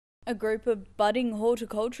A group of budding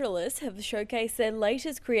horticulturalists have showcased their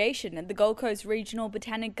latest creation at the Gold Coast Regional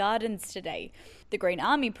Botanic Gardens today. The Green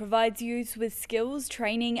Army provides youths with skills,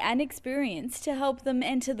 training and experience to help them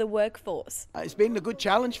enter the workforce. It's been a good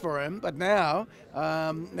challenge for them, but now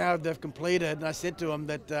they've completed, and I said to them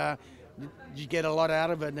that you get a lot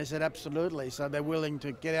out of it, and they said absolutely, so they're willing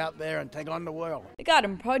to get out there and take on the world. The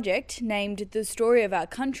garden project, named The Story of Our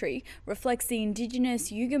Country, reflects the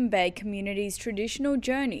Indigenous Yugambeh community's traditional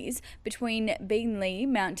journeys between Beenleigh,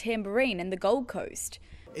 Mount Tamborine and the Gold Coast.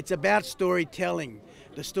 It's about storytelling,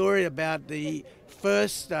 the story about the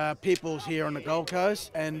first peoples here on the Gold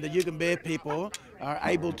Coast, and the Yugambeh people are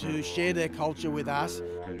able to share their culture with us.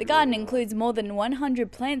 The garden includes more than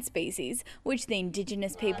 100 plant species, which the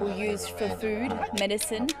Indigenous people used for food,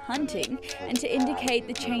 medicine, hunting, and to indicate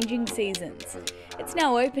the changing seasons. It's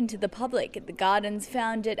now open to the public at the gardens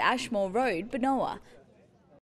found at Ashmore Road, Benoa.